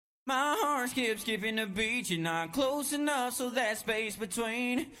My heart skips skipping the beat. You're not close enough, so that space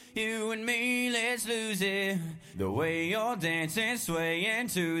between you and me, let's lose it. The way you're dancing, swaying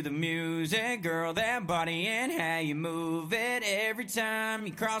to the music, girl, that body and how you move it. Every time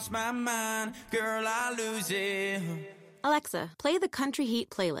you cross my mind, girl, I lose it. Alexa, play the Country Heat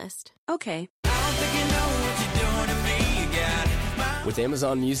playlist. Okay. I don't think you know what you're doing to me. You got With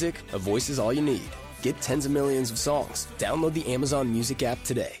Amazon Music, a voice is all you need. Get tens of millions of songs. Download the Amazon Music app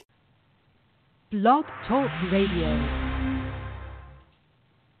today. Blog Talk Radio.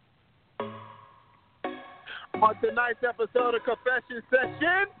 On tonight's episode of Confession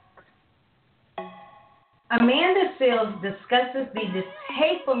Session, Amanda Seales discusses the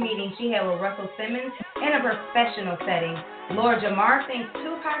distasteful meeting she had with Russell Simmons in a professional setting. Lord Jamar thinks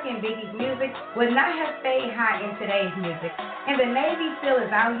Tupac and Biggie's music would not have stayed hot in today's music. And the Navy SEAL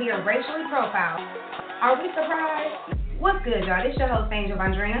is out here racially profiled. Are we surprised? What's good, y'all? This your host, Angel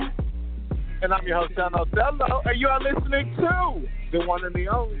Vondrina. and I'm your host, John Ocello, and you are listening to the one and the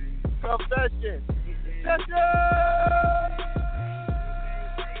only Confession Session!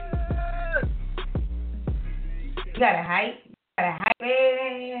 You got a hype?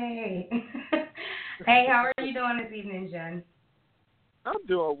 Hey. Hey, how are you doing this evening, Jen? I'm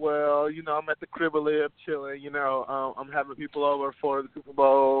doing well. You know, I'm at the crib a lib chilling. You know, I'm having people over for the Super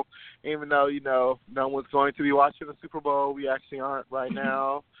Bowl, even though, you know, no one's going to be watching the Super Bowl. We actually aren't right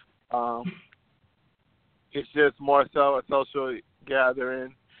now. It's just more so a social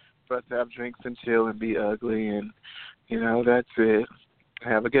gathering for us to have drinks and chill and be ugly. And, you know, that's it.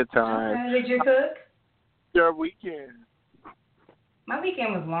 Have a good time. Did you cook? Your weekend. My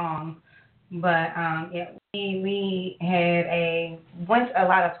weekend was long. But, yeah, we went a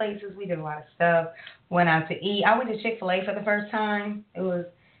lot of places. We did a lot of stuff. Went out to eat. I went to Chick-fil-A for the first time. It was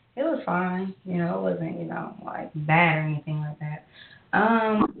fine. You know, it wasn't, you know, like bad or anything like that.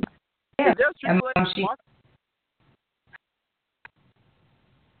 Yeah. Do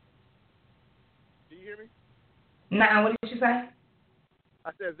you hear me? Nah, what did you say?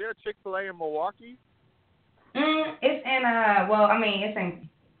 I said, is there a Chick-fil-A in Milwaukee? It's in, it's in,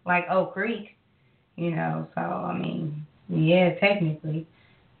 like, Oak Creek, you know, so, I mean, yeah, technically,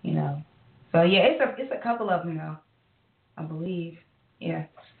 you know. So, yeah, it's a couple of them, though, I believe. Yeah,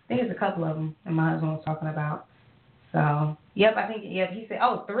 I think it's a couple of them that my husband was talking about. So, he said,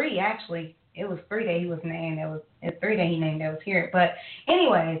 3, actually. It was 3 that he was named. It's 3 that he named that was here. But,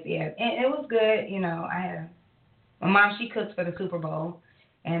 anyways, yeah, it was good, you know. My mom, she cooks for the Super Bowl,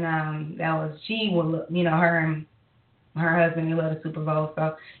 and her and her husband, they love the Super Bowl.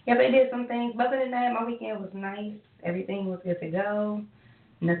 So, yeah, they did some things. But other than that, my weekend was nice. Everything was good to go.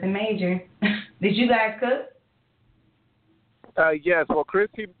 Nothing major. Did you guys cook? Yes. Well, Chris,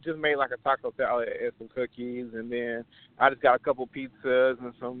 he just made like a taco salad and some cookies. And then I just got a couple pizzas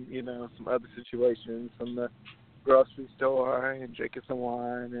and some, you know, some other situations from the grocery store and drinking some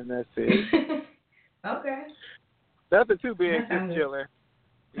wine. And that's it. Okay. Nothing too big, just chilling.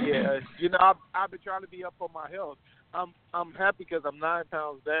 Yeah. You know, I've been trying to be up on my health. I'm happy because I'm 9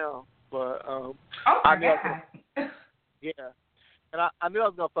 pounds down, but I knew and I knew I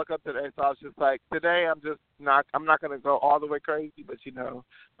was gonna fuck up today, so I was just like, today I'm not gonna go all the way crazy, but you know,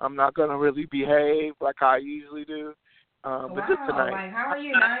 I'm not gonna really behave like I usually do. But just tonight. Like, how are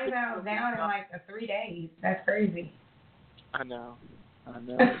you 9 pounds down in like 3 days? That's crazy. I know.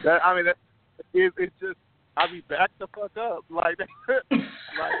 It's just I'll be back the fuck up like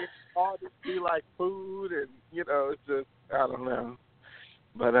like it's all just be like food and you know it's just I don't know,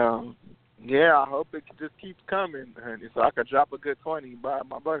 but yeah, I hope it just keeps coming, honey, so I could drop a good 20 by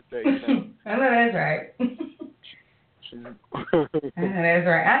my birthday. You know? I know that's right.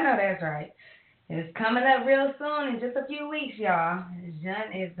 I know that's right. It's coming up real soon in just a few weeks, y'all.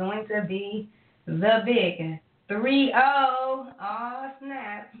 John is going to be the big 3-0. Oh,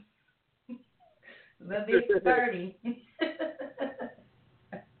 snap. The big 30.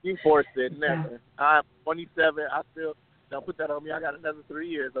 You forced it, never. I'm 27. I still don't put that on me. I got another 3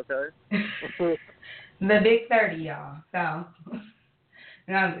 years, okay? The big 30, y'all. So,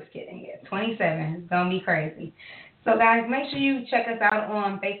 no, I'm just kidding. Yeah, 27. It's gonna be crazy. So, guys, make sure you check us out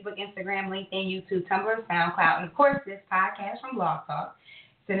on Facebook, Instagram, LinkedIn, YouTube, Tumblr, SoundCloud, and of course, this podcast from Blog Talk.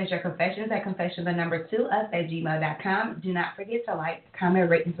 Send us your confessions at confession2us@gmail.com. Do not forget to like, comment,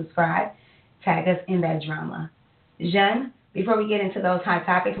 rate, and subscribe. Tag us in that drama. Jean, before we get into those hot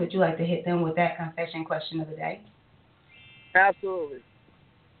topics, would you like to hit them with that confession question of the day? Absolutely.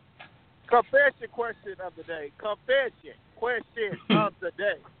 Confession question of the day. Confession question of the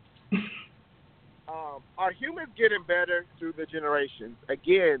day. Are humans getting better through the generations?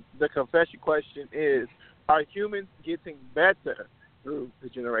 Again, the confession question is, are humans getting better through the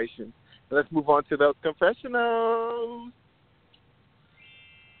generations. Let's move on to those confessionals.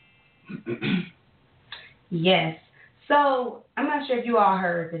 Yes. So I'm not sure if you all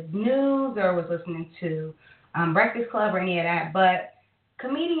heard the news or was listening to Breakfast Club or any of that, but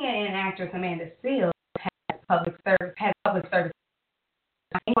comedian and actress Amanda Seales has public service.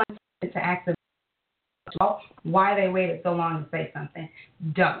 Anyone to ask about why they waited so long to say something,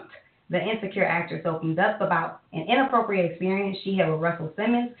 don't. The Insecure actress opened up about an inappropriate experience she had with Russell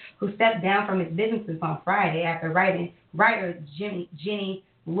Simmons, who stepped down from his businesses on Friday after writer Jenny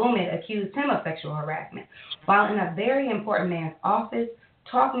Lumet accused him of sexual harassment. While in a very important man's office,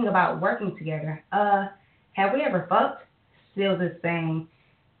 talking about working together, have we ever fucked? Seales is saying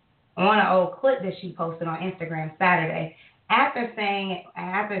on an old clip that she posted on Instagram Saturday. After saying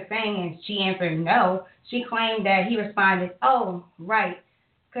and she answered no, she claimed that he responded, "Oh, right,"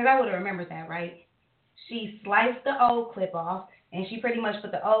 because I would have remembered that, right? She sliced the old clip off, and she pretty much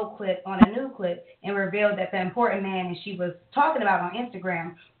put the old clip on a new clip and revealed that the important man that she was talking about on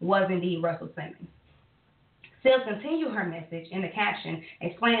Instagram was indeed Russell Simmons. Seales continued her message in the caption,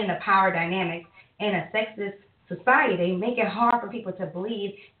 explaining the power dynamics in a sexist society. They make it hard for people to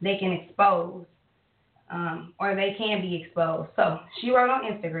believe they can expose or they can be exposed. So she wrote on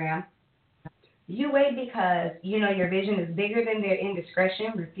Instagram, "You wait because you know your vision is bigger than their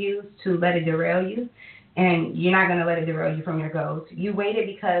indiscretion. Refuse to let it derail you, and you're not going to let it derail you from your goals. You waited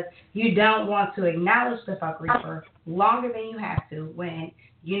because you don't want to acknowledge the fuckery for longer than you have to when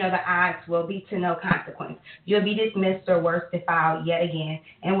you know the odds will be to no consequence. You'll be dismissed or worse, defiled yet again,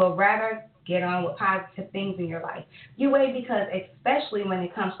 and will rather get on with positive things in your life. You wait because, especially when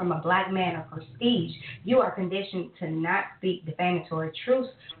it comes from a black man of prestige, you are conditioned to not speak defamatory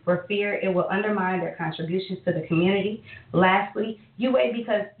truths for fear it will undermine their contributions to the community. Lastly, you wait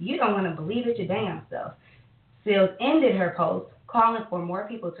because you don't want to believe it your damn self." Seales ended her post calling for more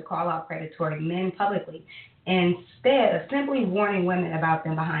people to call out predatory men publicly instead of simply warning women about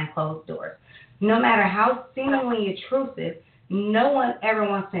them behind closed doors. No matter how seemingly intrusive, no one ever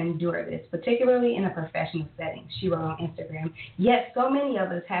wants to endure this, particularly in a professional setting, she wrote on Instagram. Yet so many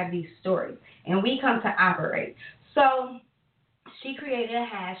of us have these stories, and we come to operate. So she created a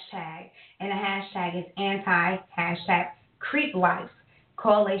hashtag, and the hashtag is #creeplife,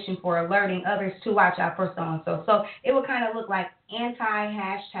 coalition for alerting others to watch out for so-and-so. So it would kind of look like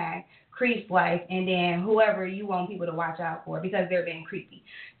 #creeplife, and then whoever you want people to watch out for because they're being creepy.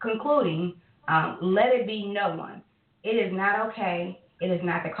 Concluding, let it be no one. It is not okay. It is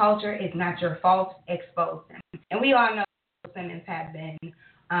not the culture. It's not your fault. Expose them. And we all know Simmons have been,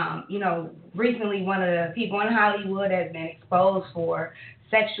 recently one of the people in Hollywood has been exposed for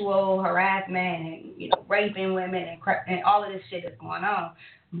sexual harassment and, raping women and all of this shit that's going on.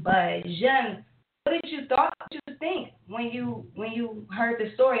 But Jen, what did you think when you heard the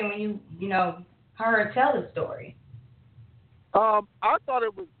story and when you heard her tell the story? I thought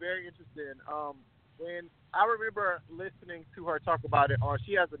it was very interesting. When I remember listening to her talk about it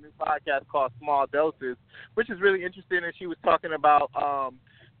she has a new podcast called Small Doses, which is really interesting, and she was talking about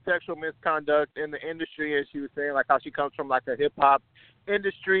sexual misconduct in the industry, and she was saying like how she comes from like a hip hop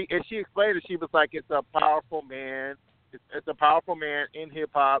industry, and she explained that she was like, it's a powerful man, it's a powerful man in hip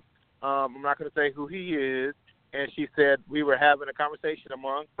hop. I'm not going to say who he is, and she said we were having a conversation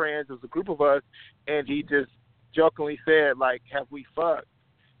among friends, it was a group of us, and he just jokingly said like, have we fucked?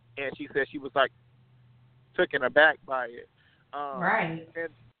 And she said she was like taken aback by it. Right. And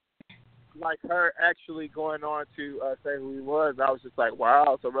like her actually going on to say who he was, I was just like,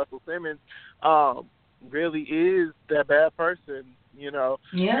 wow, so Russell Simmons really is that bad person,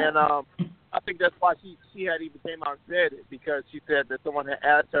 Yeah. And I think that's why she had even came out and said it, because she said that someone had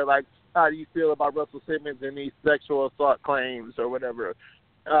asked her, like, how do you feel about Russell Simmons and these sexual assault claims or whatever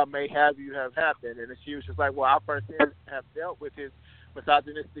may have happened? And she was just like, well, I firsthand have dealt with his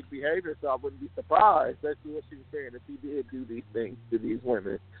misogynistic behavior, so I wouldn't be surprised. That's what she was saying, if he did do these things to these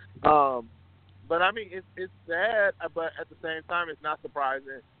women. But I mean, it's sad, but at the same time, it's not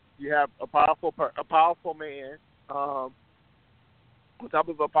surprising. You have a powerful man, on top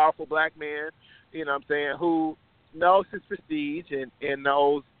of a powerful black man, who knows his prestige and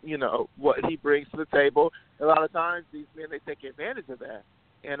knows, what he brings to the table. A lot of times, these men, they take advantage of that,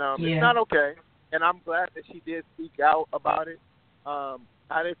 and it's not okay. And I'm glad that she did speak out about it.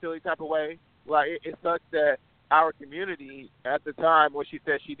 I didn't feel any type of way. Like, it sucks that our community at the time when she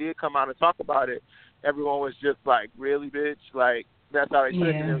said she did come out and talk about it, everyone was just like, really, bitch? Like, that's how they took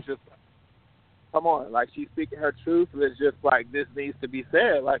it. It was just, come on. Like, she's speaking her truth. It's just like, this needs to be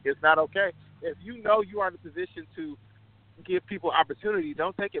said. Like, it's not okay. If you know you are in a position to give people opportunity,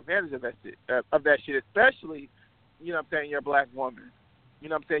 don't take advantage of that shit, especially you know what I'm saying, you're a black woman. You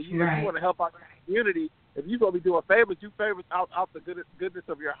know what I'm saying? If Right. you want to help out the community, if you're going to be doing favors, do favors out the goodness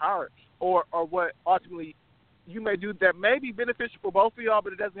of your heart, or what ultimately you may do that may be beneficial for both of y'all,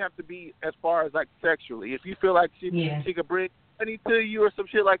 but it doesn't have to be as far as like sexually. If you feel like she could bring money to you or some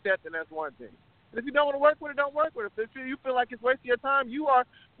shit like that, then that's one thing. And if you don't want to work with it, don't work with it. If you feel like it's wasting your time,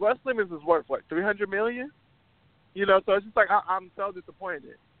 Russ Simmons is worth what, $300 million? You know, so it's just like I'm so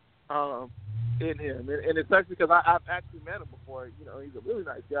disappointed in him, and it sucks because I've actually met him before. You know, he's a really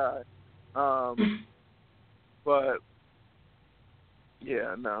nice guy, but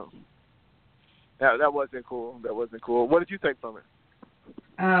yeah, no, that wasn't cool. That wasn't cool. What did you take from it?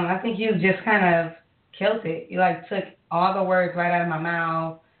 I think you just kind of killed it. You like took all the words right out of my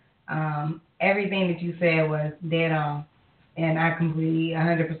mouth. Everything that you said was dead on, and I completely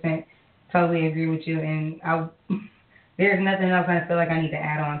 100% totally agree with you. And there's nothing else I feel like I need to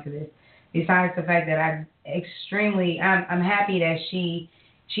add on to this, besides the fact that I'm happy that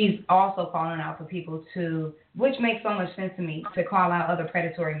she's also calling out for people to, which makes so much sense to me, to call out other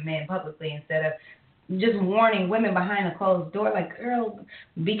predatory men publicly instead of just warning women behind a closed door, like, girl,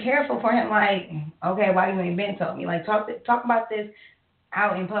 be careful for him. Like, okay, why you ain't been told me? Like, talk about this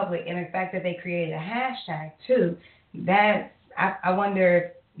out in public. And the fact that they created a hashtag too, I wonder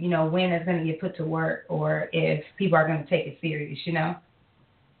if, you know, when it's going to get put to work, or if people are going to take it serious, you know.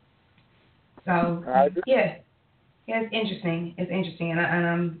 So yeah, it's interesting. It's interesting,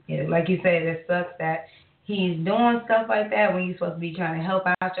 and like you said, it sucks that he's doing stuff like that when you're supposed to be trying to help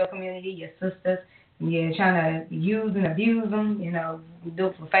out your community, your sisters. You're trying to use and abuse them, you know, do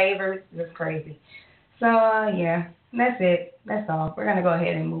it for favors. It's crazy. So, yeah, that's it. That's all. We're going to go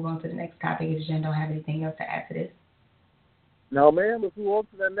ahead and move on to the next topic if Jen don't have anything else to add to this. No, ma'am. Let's move on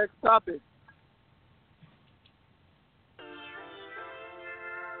to that next topic.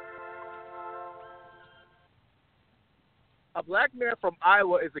 A black man from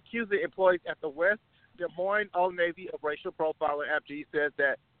Iowa is accusing employees at the West Des Moines Old Navy of racial profiling after he says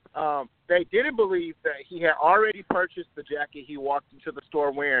that they didn't believe that he had already purchased the jacket he walked into the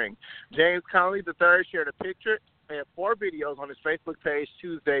store wearing. James Connolly III shared a picture and 4 videos on his Facebook page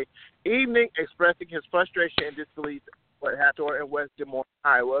Tuesday evening expressing his frustration and disbelief at Hathor in West Des Moines,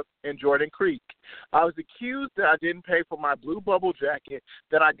 Iowa, and Jordan Creek. I was accused that I didn't pay for my blue bubble jacket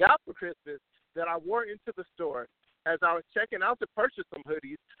that I got for Christmas that I wore into the store. As I was checking out to purchase some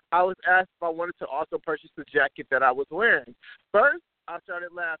hoodies, I was asked if I wanted to also purchase the jacket that I was wearing. First, I started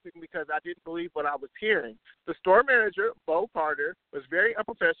laughing because I didn't believe what I was hearing. The store manager, Bo Carter, was very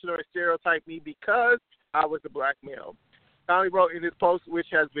unprofessional and stereotyped me because I was a black male. Connolly wrote in his post, which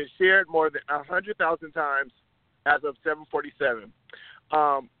has been shared more than 100,000 times as of 7:47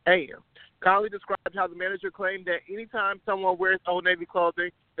 a.m. Connolly described how the manager claimed that anytime someone wears Old Navy clothing,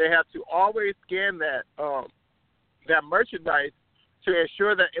 they have to always scan that merchandise to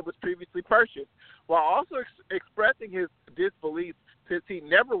ensure that it was previously purchased, while also expressing his disbelief since he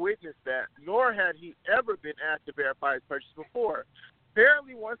never witnessed that, nor had he ever been asked to verify his purchase before.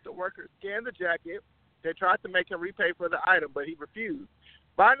 Apparently, once the worker scanned the jacket, they tried to make him repay for the item, but he refused.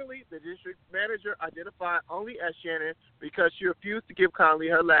 Finally, the district manager, identified only as Shannon because she refused to give Connolly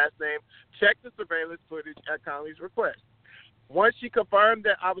her last name, checked the surveillance footage at Connolly's request. Once she confirmed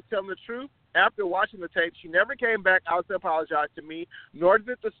that I was telling the truth, after watching the tape, she never came back out to apologize to me, nor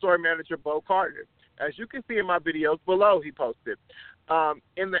did the store manager, Bo Carter. As you can see in my videos below, he posted.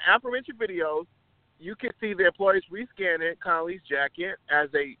 In the aforementioned videos, you can see the employees rescanning Connolly's jacket as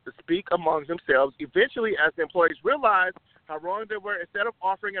they speak among themselves. Eventually, as the employees realized how wrong they were, instead of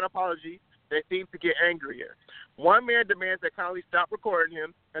offering an apology, they seem to get angrier. One man demands that Connolly stop recording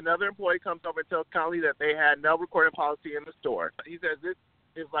him. Another employee comes over and tells Connolly that they had no recording policy in the store. He says this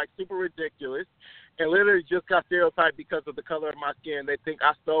is like super ridiculous and literally just got stereotyped because of the color of my skin. They think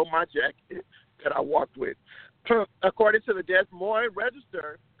I stole my jacket that I walked with. According to the Des Moines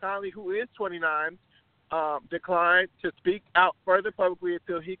Register, Connolly, who is 29, declined to speak out further publicly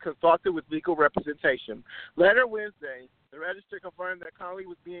until he consulted with legal representation. Later Wednesday, the Register confirmed that Connolly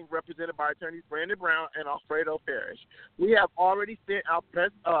was being represented by attorneys Brandon Brown and Alfredo Parrish. We have already sent out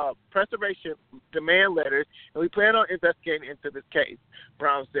preservation demand letters, and we plan on investigating into this case,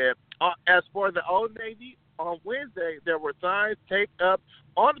 Brown said. As for the Old Navy, on Wednesday, there were signs taped up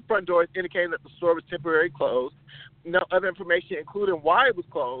on the front doors indicating that the store was temporarily closed. No other information, including why it was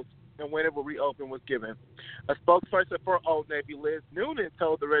closed and when it will reopen, was given. A spokesperson for Old Navy, Liz Noonan,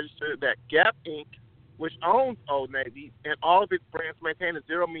 told the Register that Gap Inc., which owns Old Navy, and all of its brands maintain a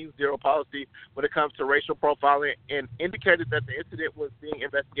zero means zero policy when it comes to racial profiling, and indicated that the incident was being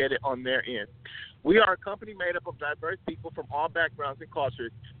investigated on their end. We are a company made up of diverse people from all backgrounds and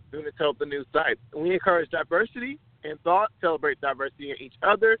cultures, Noonan told the news site. We encourage diversity, in thought, celebrate diversity in each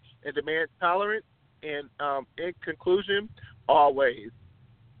other, and demand tolerance. And in conclusion, always.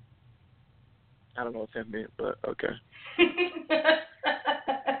 I don't know what that meant, but okay.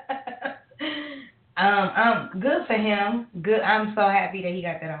 Good for him. Good. I'm so happy that he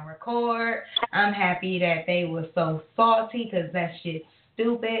got that on record. I'm happy that they were so salty because that shit's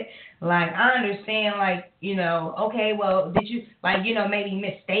stupid. Like, I understand, like, you know, okay, well, did you, like, you know, maybe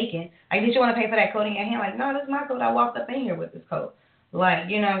mistaken. Like, did you want to pay for that coat in your hand? Like, no, this is my coat. I walked up in here with this coat. Like,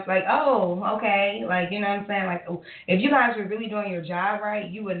 you know, it's like, oh, okay. Like, you know what I'm saying? Like, if you guys were really doing your job right,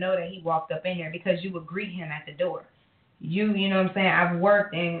 you would know that he walked up in there because you would greet him at the door. You know what I'm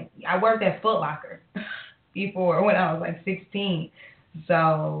saying? I worked at Foot Locker before when I was like 16,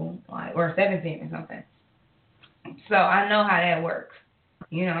 so like, or 17 or something. So I know how that works.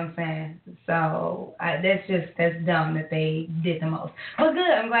 You know what I'm saying? So that's dumb that they did the most. But good.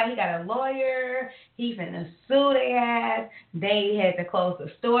 I'm glad he got a lawyer. He finna sue their ass. They had to close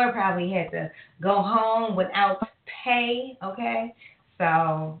the store. Probably had to go home without pay. Okay.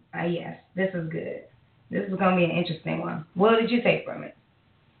 So yes, this is good. This is going to be an interesting one. What did you take from it?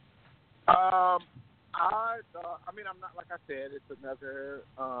 I mean, I'm not, like I said, it's another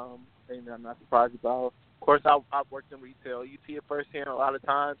thing that I'm not surprised about. Of course, I've worked in retail. You see it firsthand a lot of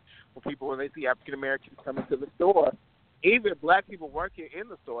times when they see African Americans come into the store, even black people working in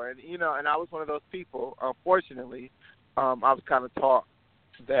the store. And, you know, and I was one of those people, unfortunately. I was kind of taught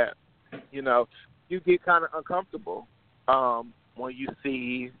that, you know, you get kind of uncomfortable when you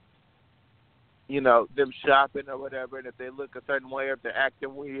see, you know, them shopping or whatever, and if they look a certain way, or if they're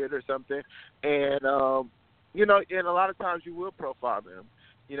acting weird or something. And, you know, and a lot of times you will profile them,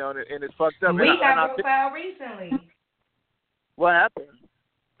 you know, and it's fucked up. We got profiled recently. What happened?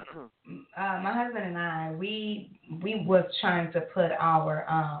 My husband and I, we was trying to put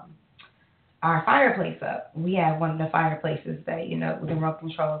our fireplace up. We had one of the fireplaces that, you know, with the remote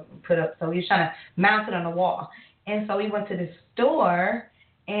control put up. So we was trying to mount it on the wall. And so we went to the store.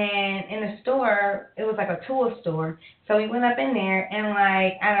 And in the store, it was like a tool store. So we went up in there and,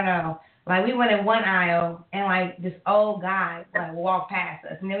 like, I don't know, like we went in one aisle and, like, this old guy, like, walked past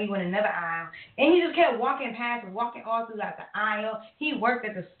us. And then we went in another aisle. And he just kept walking past us, walking all throughout the aisle. He worked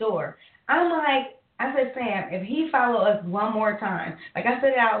at the store. I'm like, I said, Sam, if he follow us one more time, like I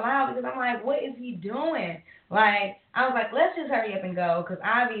said it out loud because I'm like, what is he doing? Like, I was like, let's just hurry up and go because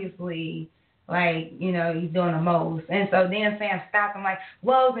obviously – like, you know, he's doing the most. And so then Sam stopped. I'm like,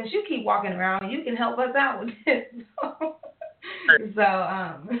 well, since you keep walking around, you can help us out with this.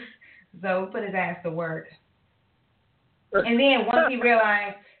 So we put his ass to work. And then once he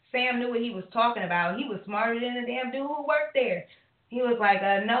realized Sam knew what he was talking about, he was smarter than the damn dude who worked there. He was like,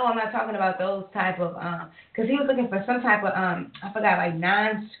 no, I'm not talking about those type of, because he was looking for some type of, I forgot, like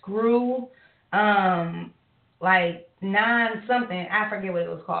non-screw, like non-something, I forget what it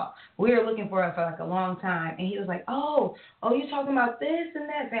was called. We were looking for it for like a long time, and he was like, oh, you talking about this and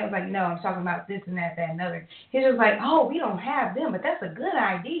that? And I was like, no, I'm talking about this and that, and other. He was like, oh, we don't have them, but that's a good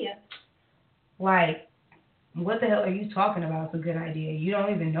idea. Like, what the hell are you talking about? It's a good idea. You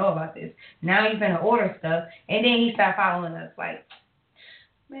don't even know about this. Now you're going to order stuff, and then he started following us. Like,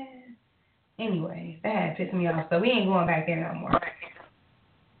 man. Anyway, that had pissed me off, so we ain't going back there no more.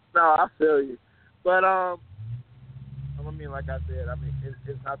 No, I feel you. But, I mean, like I said, I mean,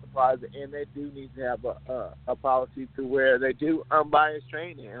 it's not surprising, and they do need to have a policy to where they do unbiased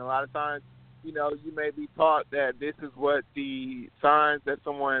training. And a lot of times, you know, you may be taught that this is what the signs that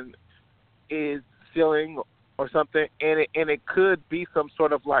someone is feeling or something, and it could be some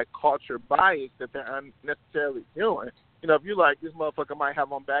sort of like culture bias that they're unnecessarily doing. You know, if you're like, this motherfucker might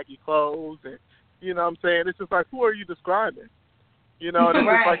have on baggy clothes, and you know what I'm saying? It's just like, who are you describing? You know, and it's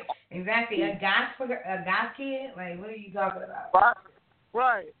right. just like, exactly. A goth kid? Like, what are you talking about?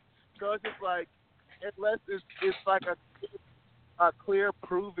 Right. So it's just like, unless it's like a clear,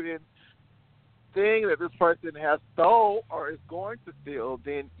 proven thing that this person has stole or is going to steal,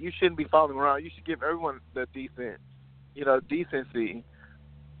 then you shouldn't be following around. You should give everyone the decency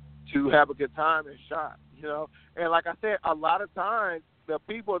to have a good time and shop, you know. And like I said, a lot of times the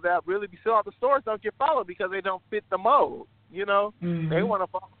people that really be still out the stores don't get followed because they don't fit the mold. You know, They want to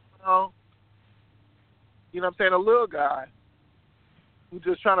follow, you know what I'm saying, a little guy who's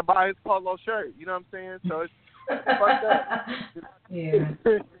just trying to buy his polo shirt. You know what I'm saying? So it's fucked up. Yeah.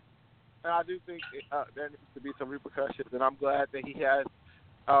 And I do think there needs to be some repercussions, and I'm glad that he has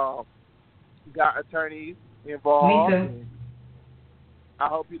got attorneys involved. Me too. I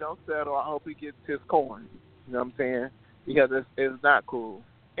hope he don't settle. I hope he gets his coin. You know what I'm saying? Because it's not cool.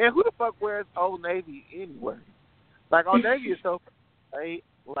 And who the fuck wears Old Navy anyway? Like, Old Navy is so, right?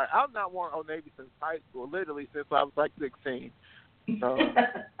 Like, I've not worn Old Navy since high school, literally since I was like 16. So,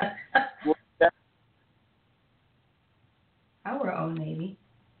 I wear Old Navy.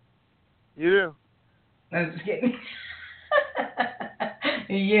 You do? I'm just kidding.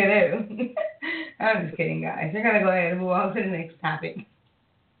 You do. I'm just kidding, guys. We're going to go ahead and move on to the next topic.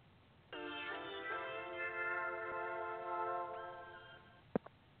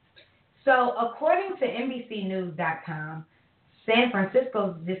 So, according to NBCNews.com, San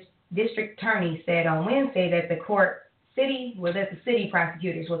Francisco's district attorney said on Wednesday that the city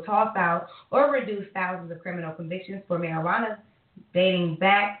prosecutors will toss out or reduce thousands of criminal convictions for marijuana dating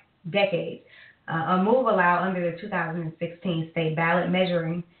back decades. A move allowed under the 2016 state ballot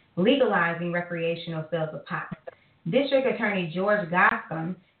measuring legalizing recreational sales of pot. District Attorney George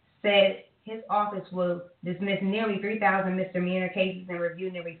Gascon said his office will dismiss nearly 3,000 misdemeanor cases and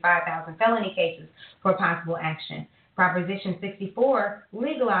review nearly 5,000 felony cases for possible action. Proposition 64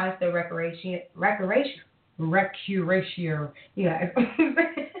 legalized the recreational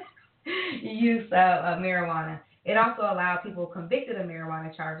use of marijuana. It also allowed people convicted of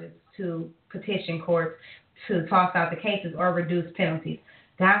marijuana charges to petition courts to toss out the cases or reduce penalties.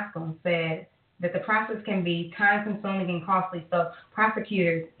 Gascon said that the process can be time-consuming and costly, so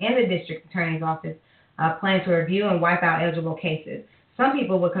prosecutors and the district attorney's office plan to review and wipe out eligible cases. Some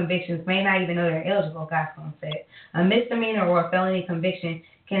people with convictions may not even know they're eligible, Gascon said. A misdemeanor or a felony conviction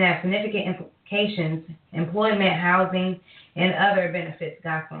can have significant implications, employment, housing, and other benefits,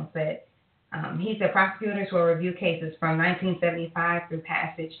 Gascon said. He said prosecutors will review cases from 1975 through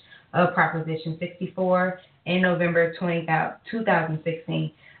passage of Proposition 64 in November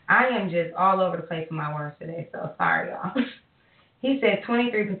 2016. I am just all over the place with my words today, so sorry, y'all. He said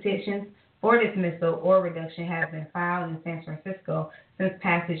 23 petitions for dismissal or reduction have been filed in San Francisco since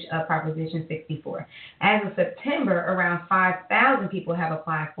passage of Proposition 64. As of September, around 5,000 people have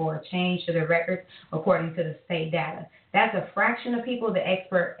applied for a change to their records, according to the state data. That's a fraction of people the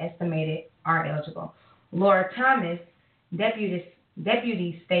expert estimated are eligible. Laura Thomas, Deputy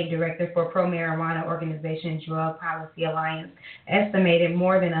State Director for Pro-Marijuana Organization Drug Policy Alliance, estimated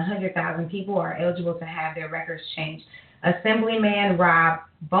more than 100,000 people are eligible to have their records changed. Assemblyman Rob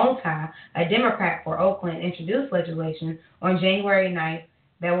Bonta, a Democrat for Oakland, introduced legislation on January 9th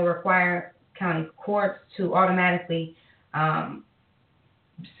that will require county courts to automatically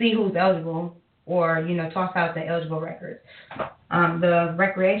see who's eligible or, toss out the eligible records. The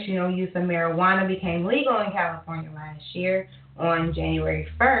recreational use of marijuana became legal in California last year on January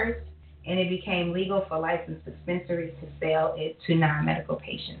 1st, and it became legal for licensed dispensaries to sell it to non-medical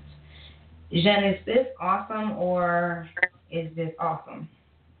patients. Jen, is this awesome or is this awesome?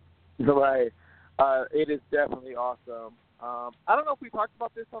 Right. It is definitely awesome. I don't know if we talked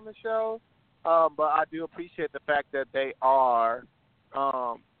about this on the show, but I do appreciate the fact that they are,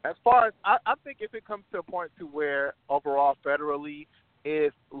 as far as, I think if it comes to a point to where overall federally,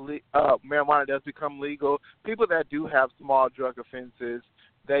 if marijuana does become legal, people that do have small drug offenses,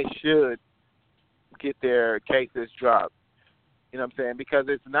 they should get their cases dropped. You know what I'm saying? Because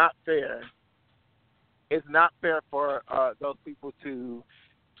it's not fair. It's not fair for those people to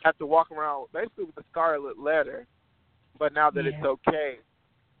have to walk around basically with a scarlet letter, but now that it's okay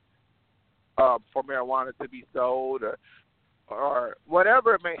for marijuana to be sold or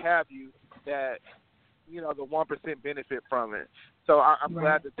whatever it may have you, that, the 1% benefit from it. So I'm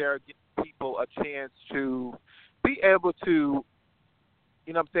glad that they're giving people a chance to be able to,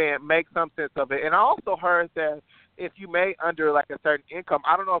 make some sense of it. And I also heard that if you made under like a certain income,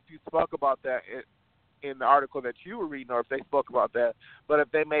 I don't know if you spoke about that in the article that you were reading or if they spoke about that, but if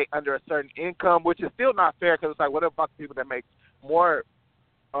they made under a certain income, which is still not fair because it's like, what about people that make more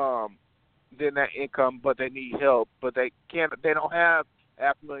than that income, but they need help, but they don't have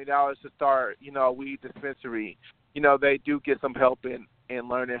 $500,000 to start, a weed dispensary. They do get some help in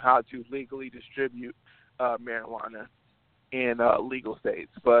learning how to legally distribute marijuana in legal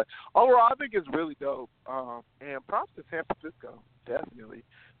states. But overall, I think it's really dope. And props to San Francisco, definitely.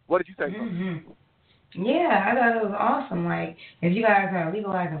 What did you think? Mm-hmm. Yeah, I thought it was awesome. Like, if you guys are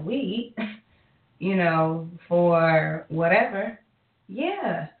legalizing weed, for whatever, this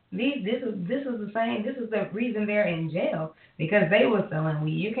is the same. This is the reason they're in jail, because they were selling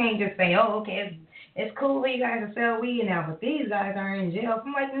weed. You can't just say, oh, okay, it's cool that you guys can sell weed now, but these guys are in jail.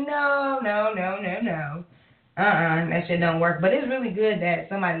 I'm like, no. That shit don't work. But it's really good that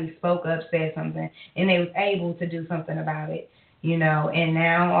somebody spoke up, said something, and they was able to do something about it. And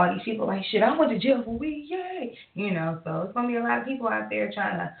now all these people are like, shit, I went to jail for weed, yay. So it's going to be a lot of people out there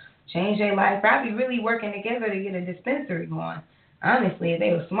trying to change their life, probably really working together to get a dispensary going. Honestly, if they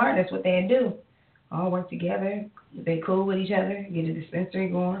were smart, that's what they'd do. all work together. They cool with each other, get a dispensary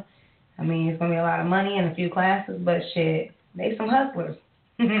going. I mean, it's going to be a lot of money and a few classes, but shit, they some hustlers.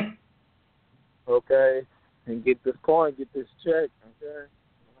 Okay. And get this coin, get this check. Okay.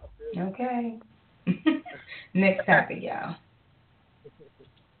 Okay. Next topic, y'all.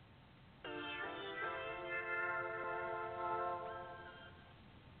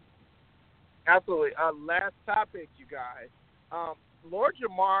 Absolutely. Last topic, you guys. Lord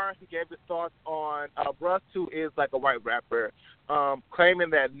Jamar, he gave his thoughts on Russ, who is like a white rapper,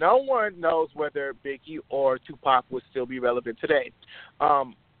 claiming that no one knows whether Biggie or Tupac would still be relevant today.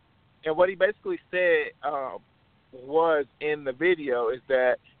 And what he basically said was in the video is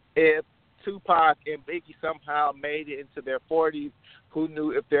that if Tupac and Biggie somehow made it into their 40s, who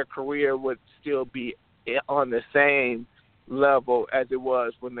knew if their career would still be on the same level as it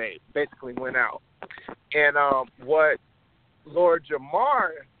was when they basically went out. And what Lord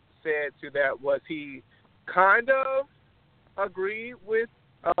Jamar said to that was he kind of agreed with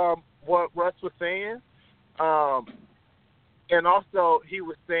what Russ was saying. And also he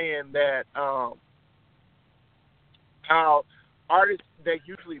was saying that how artists, they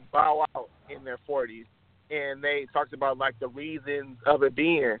usually bow out in their 40s. And they talked about, like, the reasons of it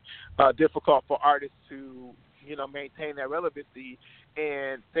being difficult for artists to, you know, maintain that relevancy,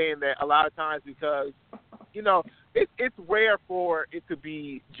 and saying that a lot of times because, you know, it's rare for it to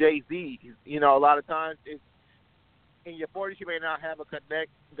be Jay-Z. You know, a lot of times it's in your 40s you may not have a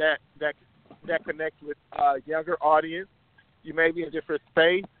connect that connects with a younger audience. You may be in a different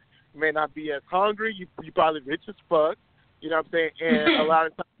space. You may not be as hungry. You probably rich as fuck. You know what I'm saying? And a lot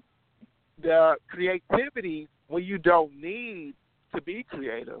of times the creativity, when you don't need to be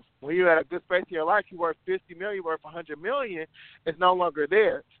creative, when you're at a good space in your life, you worth $50 million, you worth $100 million, it's no longer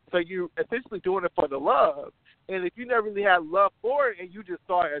there. So you're essentially doing it for the love. And if you never really had love for it and you just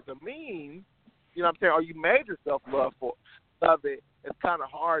saw it as a means, you know what I'm saying, or you made yourself love it, it's kind of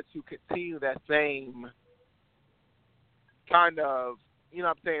hard to continue that same kind of, you know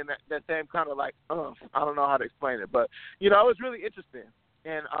what I'm saying, that same kind of like, I don't know how to explain it. But, you know, it was really interesting.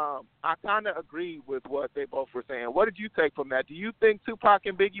 And I kind of agree with what they both were saying. What did you take from that? Do you think Tupac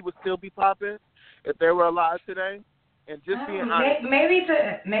and Biggie would still be popping if they were alive today? And just being honest. Maybe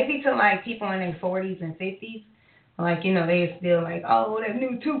to like people in their 40s and 50s, like, you know, they still like, oh, that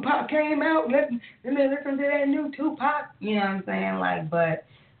new Tupac came out. Let me listen to that new Tupac. You know what I'm saying? Like, but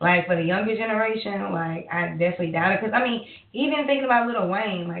like for the younger generation, like I definitely doubt it. Because I mean, even thinking about Lil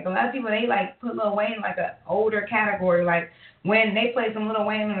Wayne, like a lot of people, they like put Lil Wayne in like an older category. Like when they played some Lil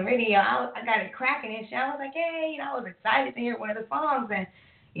Wayne on the radio, I got it cracking and shit. I was like, hey, you know, I was excited to hear one of the songs. And,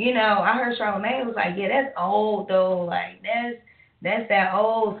 you know, I heard Charlamagne was like, yeah, that's old though. Like that's that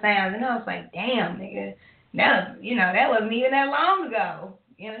old sound. And I was like, damn, nigga, that, you know, that wasn't even that long ago.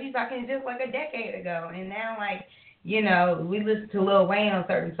 You know, he's talking just like a decade ago. And now, like, you know, we listen to Lil Wayne on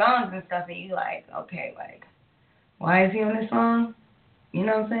certain songs and stuff, and you like, okay, like, why is he on this song? You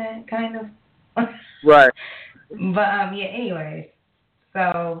know what I'm saying? Kind of. Right. But, yeah, anyways.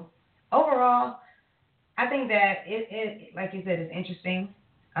 So, overall, I think that it like you said, is interesting.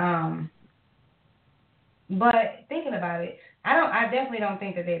 But thinking about it, I definitely don't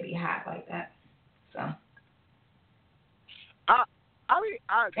think that they'd be hot like that. So.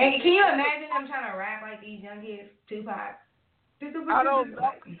 Hey, can you imagine them trying to rap like these young kids, Tupac? I don't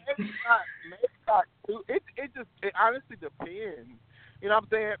know. Maybe not. It honestly depends. You know what I'm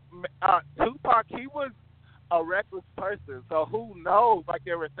saying? Tupac, he was a reckless person, so who knows, like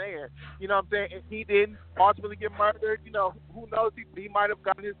they were saying. You know what I'm saying? If he didn't ultimately get murdered, you know, who knows? He might have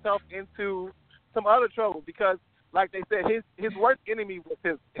gotten himself into some other trouble because, like they said, his worst enemy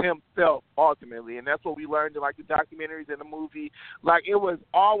was himself ultimately, and that's what we learned in like the documentaries and the movie. Like it was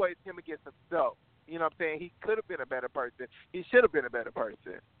always him against himself. You know what I'm saying? He could have been a better person. He should have been a better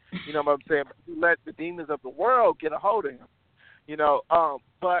person. You know what I'm saying? But he let the demons of the world get a hold of him. You know,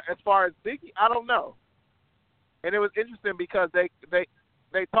 but as far as Biggie, I don't know. And it was interesting because they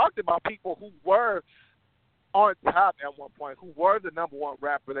talked about people who were on top at one point, who were the number one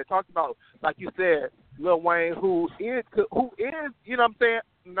rapper. They talked about, like you said, Lil Wayne, who is, you know what I'm saying,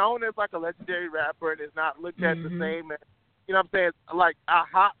 known as like a legendary rapper and is not looked at the same as, you know what I'm saying, like a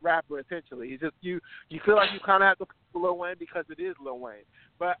hot rapper essentially. It's just you feel like you kind of have to put Lil Wayne because it is Lil Wayne.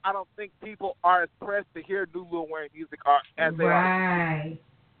 But I don't think people are as pressed to hear new Lil Wayne music as they are.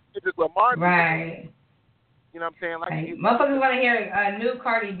 It's just Lamar music. Right. You know what I'm saying? Like motherfuckers want to hear a new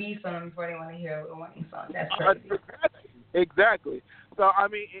Cardi B song before they want to hear a Lil Wayne song. That's crazy. Exactly. So, I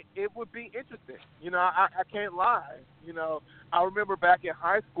mean, it would be interesting. You know, I can't lie. You know, I remember back in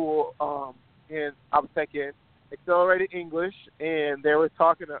high school, and I was taking accelerated English, and they were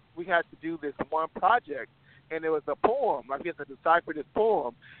talking. We had to do this one project, and it was a poem. Like, we had to decipher this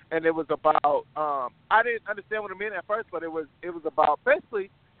poem, and it was about. I didn't understand what it meant at first, but it was about basically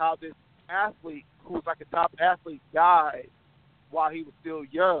how this athlete, who was like a top athlete, died while he was still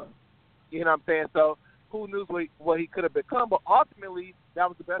young. You know what I'm saying? So who knew what he could have become? But ultimately, that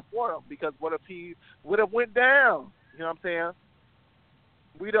was the best for him, because what if he would have went down? You know what I'm saying?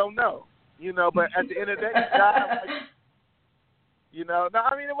 We don't know. You know, but at the end of the day, he died. Like, you know, no,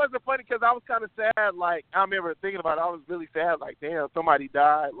 I mean, it wasn't funny because I was kind of sad. Like, I remember thinking about it. I was really sad. Like, damn, somebody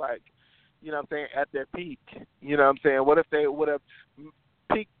died, like, you know what I'm saying, at their peak. You know what I'm saying? What if they would have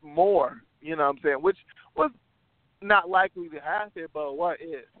peaked more? You know what I'm saying? Which was not likely to happen, but what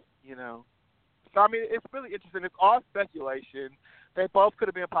if, you know? So, I mean, it's really interesting. It's all speculation. They both could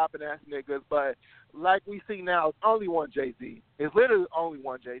have been popping-ass niggas, but like we see now, it's only one Jay-Z. It's literally only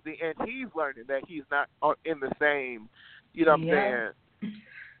one Jay-Z, and he's learning that he's not in the same, you know what I'm saying?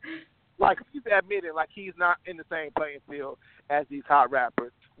 Like, he's admitting, like, he's not in the same playing field as these hot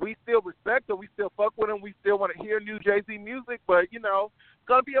rappers. We still respect him. We still fuck with him. We still want to hear new Jay-Z music, but, you know, it's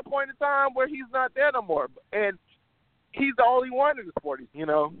going to be a point in time where he's not there no more. And he's the only one in his 40s, you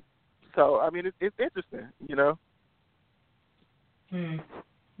know? So, I mean, it's interesting, you know?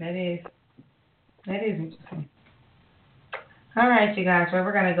 That is interesting. All right, you guys. Well,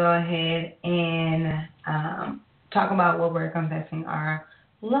 we're going to go ahead and talk about what we're confessing our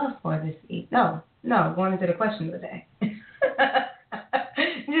love for this evening. No, going into the question of the day. Just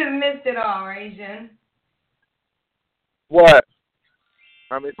missed it all, right, Jen? What?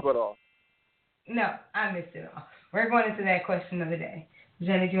 I missed what all? No, I missed it all. We're going into that question of the day.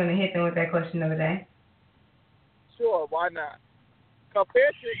 Jen, did you want to hit them with that question of the day? Sure, why not?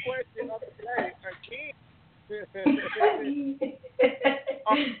 Compared to the question of the day,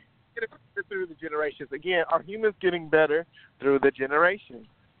 through the generations. Again, are humans getting better through the generations?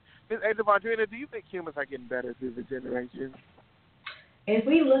 Ms. Angel Vondrina, do you think humans are getting better through the generations? If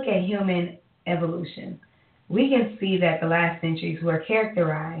we look at human evolution, we can see that the last centuries were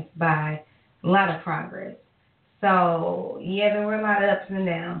characterized by a lot of progress. So, yeah, there were a lot of ups and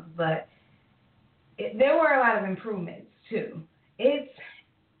downs, but there were a lot of improvements, too.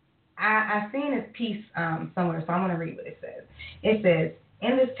 I've seen this piece somewhere, so I'm going to read what it says. It says,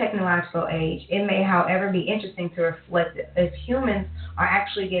 in this technological age, it may, however, be interesting to reflect if humans are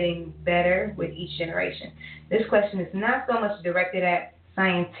actually getting better with each generation. This question is not so much directed at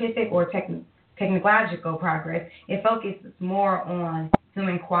scientific or technological progress. It focuses more on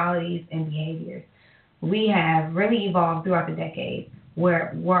human qualities and behaviors. We have really evolved throughout the decades.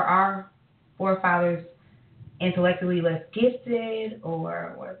 Were our forefathers intellectually less gifted,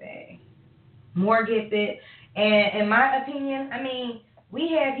 or were they more gifted? And in my opinion, I mean,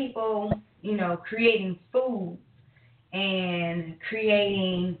 we had people, you know, creating food and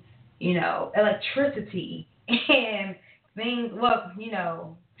creating, you know, electricity and things, well, you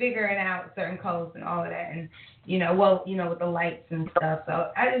know, figuring out certain codes and all of that, and, you know, well, you know, with the lights and stuff.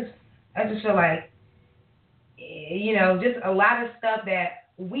 So I just feel like, you know, just a lot of stuff that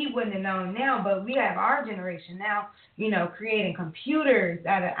we wouldn't have known now, but we have our generation now, you know, creating computers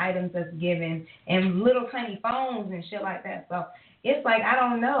out of items that's given and little tiny phones and shit like that. So it's like, I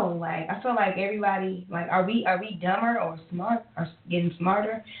don't know, like, I feel like everybody, like, are we dumber or smart or getting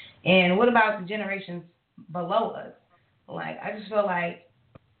smarter? And what about the generations below us? Like, I just feel like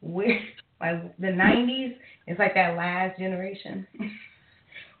we're, like, the 90s, it's like that last generation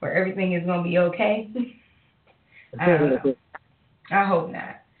where everything is going to be okay. I don't know. I hope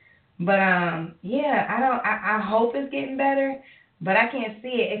not. But, yeah, I hope it's getting better, but I can't see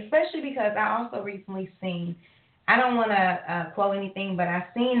it, especially because I also recently seen, I don't want to quote anything, but I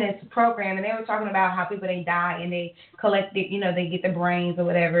seen this program, and they were talking about how people, they die, and they collect it, you know, they get the brains or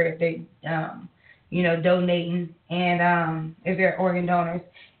whatever if they, you know, donating, and if they're organ donors.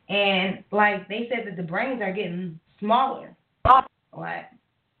 And, like, they said that the brains are getting smaller. Like,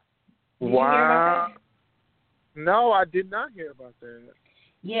 did you hear about that? No, I did not hear about that.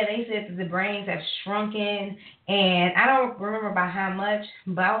 Yeah, they said that the brains have shrunken, and I don't remember by how much,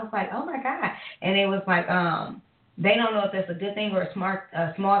 but I was like, oh my God. And it was like, they don't know if that's a good thing or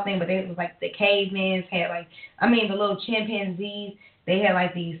a small thing, but it was like the cavemen had like, I mean, the little chimpanzees, they had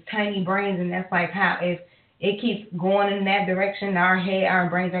like these tiny brains, and that's like how if it keeps going in that direction, our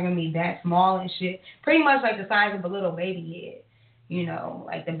brains are going to be that small and shit. Pretty much like the size of a little baby head. You know,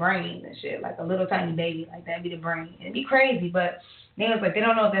 like the brain and shit, like a little tiny baby, like that'd be the brain. It'd be crazy, but they was like, they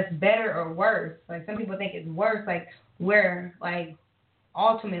don't know if that's better or worse. Like, some people think it's worse, like we're like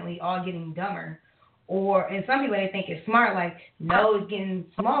ultimately all getting dumber, and some people, they think it's smart, like, no, it's getting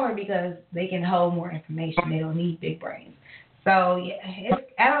smaller because they can hold more information. They don't need big brains. So, yeah,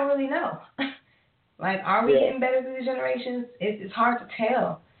 I don't really know. Like, are we getting better through the generations? It's hard to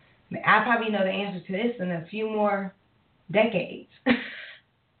tell. I probably know the answer to this in a few more decades.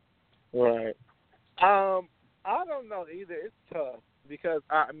 Right. I don't know either. It's tough because,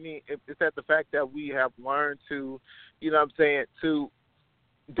 I mean, it's at the fact that we have learned to, you know what I'm saying, to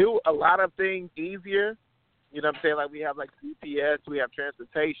do a lot of things easier. You know what I'm saying? Like, we have, like, GPS, we have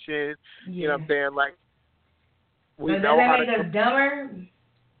transportation. You know what I'm saying? Like, we know how to... Does that make us dumber?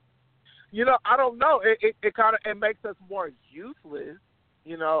 You know, I don't know. It kind of makes us more useless.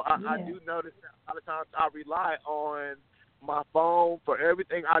 You know, I do notice that a lot of times I rely on my phone for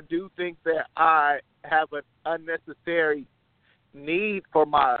everything. I do think that I have an unnecessary need for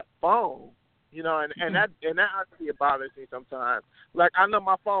my phone. You know, and that honestly bothers me sometimes. Like, I know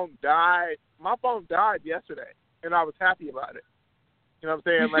my phone died. My phone died yesterday, and I was happy about it. You know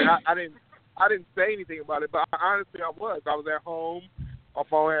what I'm saying? Like, I didn't say anything about it, but honestly I was. I was at home. My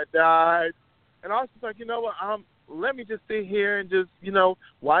phone had died, and I was just like, you know what? Let me just sit here and just, you know,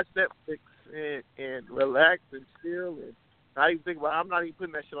 watch Netflix and relax and chill and not even think about it. I'm not even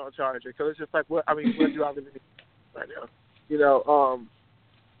putting that shit on a charger because it's just like, what do I really need right now? You know,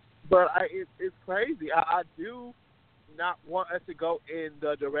 but it's crazy. I do not want us to go in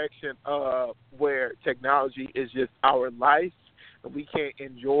the direction of where technology is just our life and we can't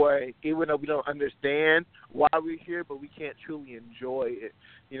enjoy, even though we don't understand why we're here, but we can't truly enjoy it.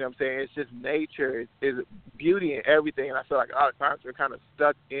 You know what I'm saying? It's just nature. It's beauty and everything. And I feel like a lot of times we're kind of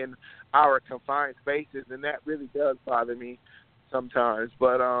stuck in our confined spaces, and that really does bother me sometimes.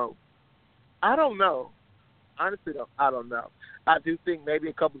 But I don't know. Honestly, I don't know. I do think maybe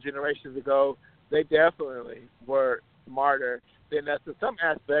a couple generations ago, they definitely were smarter than us in some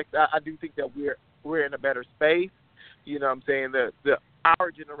aspects. I do think that we're in a better space. You know what I'm saying?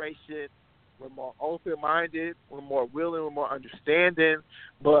 Our generation, we're more open-minded, we're more willing, we're more understanding,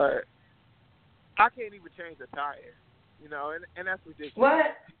 but I can't even change a tire, you know, and that's ridiculous. What?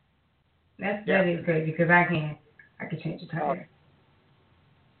 That is crazy because I can change a tire.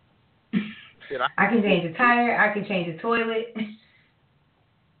 I can change a tire, I can change a toilet.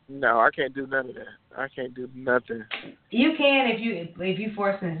 No, I can't do none of that. I can't do nothing. You can if you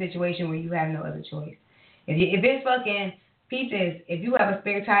forced in a situation where you have no other choice. If it's fucking, peep this, if you have a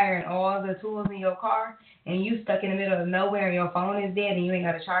spare tire and all the tools in your car and you stuck in the middle of nowhere and your phone is dead and you ain't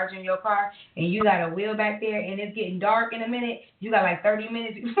got a charger in your car and you got a wheel back there and it's getting dark in a minute, you got like 30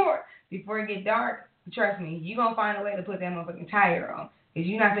 minutes before it get dark, trust me, you going to find a way to put that motherfucking tire on because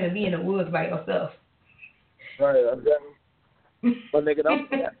you're not going to be in the woods by yourself. Right, exactly. But nigga, don't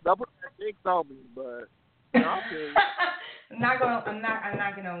put that jinx on me, but you know, I'll tell you. I'm not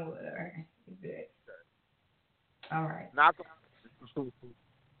going on wood, all right? It's good. All right. Knock. So,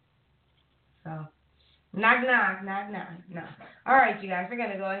 knock. No. All right, you guys, we're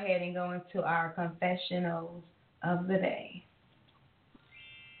going to go ahead and go into our confessionals of the day.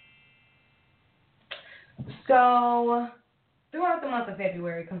 So, throughout the month of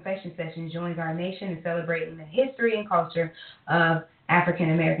February, Confession Sessions joins our nation in celebrating the history and culture of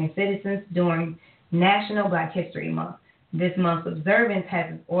African American citizens during National Black History Month. This month's observance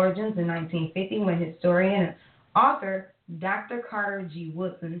has its origins in 1950 when historian and author Dr. Carter G.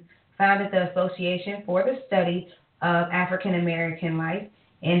 Woodson founded the Association for the Study of African American Life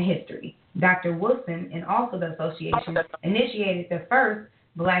and History. Dr. Woodson and also the association initiated the first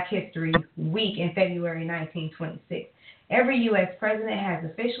Black History Week in February 1926. Every U.S. president has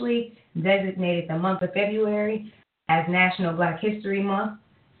officially designated the month of February as National Black History Month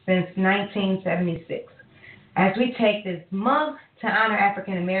since 1976. As we take this month to honor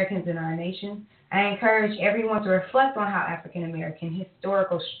African Americans in our nation, I encourage everyone to reflect on how African American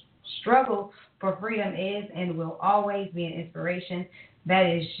historical struggle for freedom is and will always be an inspiration that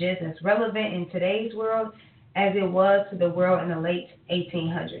is just as relevant in today's world as it was to the world in the late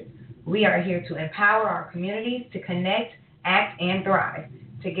 1800s. We are here to empower our communities to connect, act, and thrive.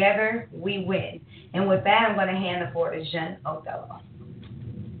 Together, we win. And with that, I'm going to hand the floor to Jean Othello.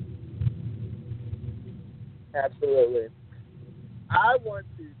 Absolutely. I want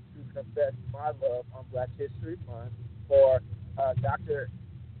to confess my love on Black History Month for Dr.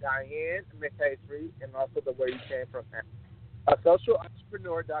 Diane McCaffrey and also the Where You Came From app. A social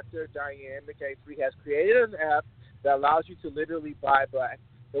entrepreneur, Dr. Diane McCaffrey, has created an app that allows you to literally buy black.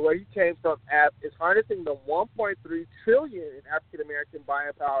 The Where You Came From app is harnessing the $1.3 trillion in African American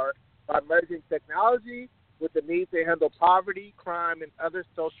buying power by merging technology with the need to handle poverty, crime, and other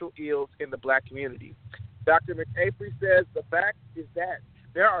social ills in the black community. Dr. McCaffrey says the fact is that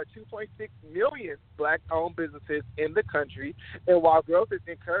There are 2.6 million black-owned businesses in the country, and while growth is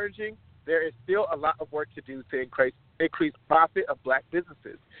encouraging, there is still a lot of work to do to increase profit of black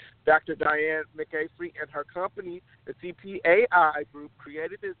businesses. Dr. Diane McAfee and her company, the CPAI Group,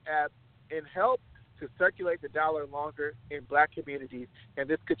 created this app and helped to circulate the dollar longer in black communities, and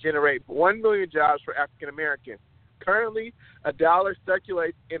this could generate 1 million jobs for African Americans. Currently, a dollar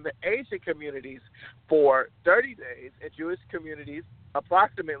circulates in the Asian communities for 30 days, and Jewish communities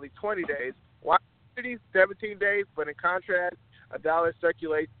approximately 20 days. White communities, 17 days, but in contrast, a dollar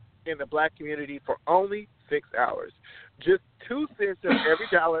circulates in the black community for only 6 hours. Just 2 cents of every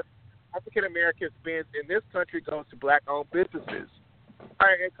dollar African Americans spends in this country goes to black-owned businesses.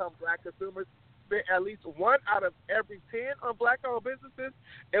 Higher-income black consumers spend at least 1 out of every 10 on black-owned businesses.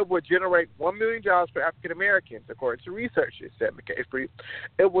 It will generate 1 million jobs for African Americans, according to researchers, said McAfee.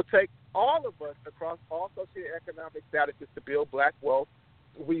 It will take all of us across all socioeconomic statuses to build black wealth.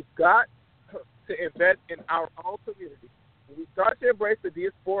 We've got to invest in our own community. When we start to embrace the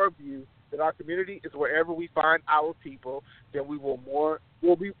diaspora view that our community is wherever we find our people, then we will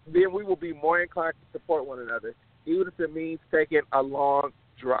be more inclined to support one another, even if it means taking a long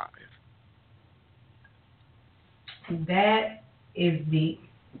drive. That is deep.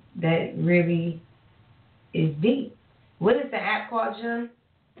 That really is deep. What is the app called, Jim?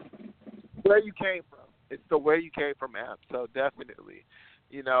 Where You Came From. It's the Where You Came From app. So definitely,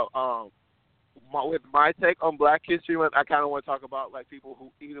 with my take on Black History Month, I kind of want to talk about like people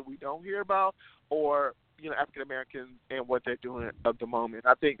who either we don't hear about or African Americans and what they're doing at the moment.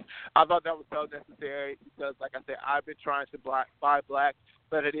 I thought that was so necessary because, like I said, I've been trying to buy black,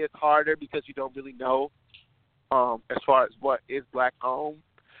 but it is harder because you don't really know as far as what is black owned.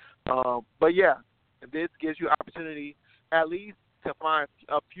 But yeah, this gives you opportunity at least to find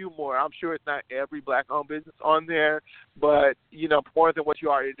a few more. I'm sure it's not every black-owned business on there, but, more than what you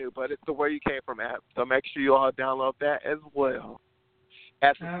already do. But it's the Where You Came From app. So make sure you all download that as well.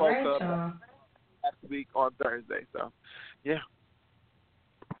 As we spoke of last week on Thursday. So, yeah.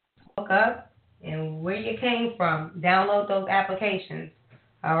 Look up and Where You Came From. Download those applications,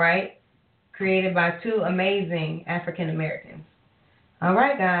 all right? Created by 2 amazing African Americans. All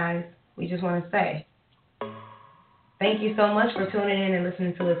right, guys. We just want to say thank you so much for tuning in and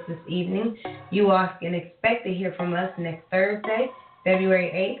listening to us this evening. You all can expect to hear from us next Thursday,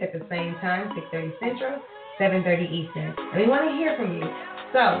 February 8th at the same time, 6:30 Central, 7:30 Eastern. And we want to hear from you.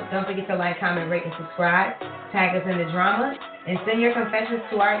 So don't forget to like, comment, rate, and subscribe. Tag us in the drama. And send your confessions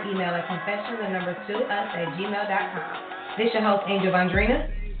to our email at confession2us@gmail.com. This is your host, Angel Vondrina.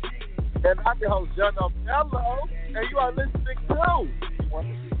 And I'm your host, John Mello. And you are listening to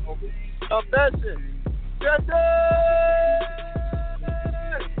Confession.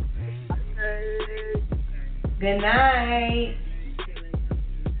 Good night.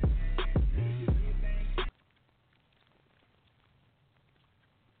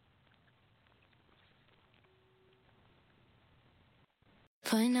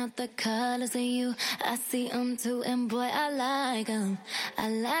 Point out the colors of you, I see them too, and boy, I like them, I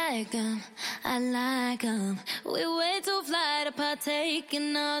like them, I like them. We way too fly to partake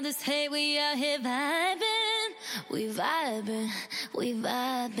in all this hate, we out here vibing, we vibing, we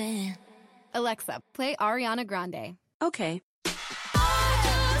vibing. Alexa, play Ariana Grande. Okay.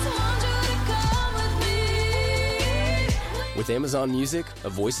 With Amazon Music, a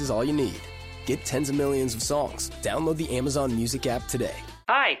voice is all you need. Get tens of millions of songs. Download the Amazon Music app today.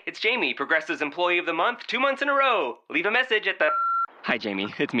 Hi, it's Jamie, Progressive's Employee of the Month, 2 months in a row. Leave a message at the... Hi, Jamie.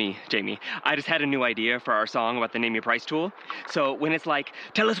 It's me, Jamie. I just had a new idea for our song about the Name Your Price tool. So when it's like,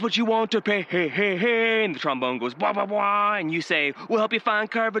 tell us what you want to pay, hey, hey, hey, and the trombone goes, blah, blah, blah, and you say, we'll help you find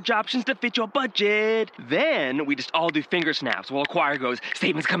coverage options to fit your budget. Then we just all do finger snaps while a choir goes,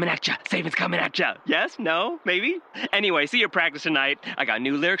 savings coming at ya, savings coming at ya. Yes? No? Maybe? Anyway, see your practice tonight. I got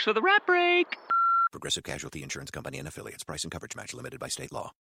new lyrics for the rap break. Progressive Casualty Insurance Company and Affiliates. Price and coverage match limited by state law.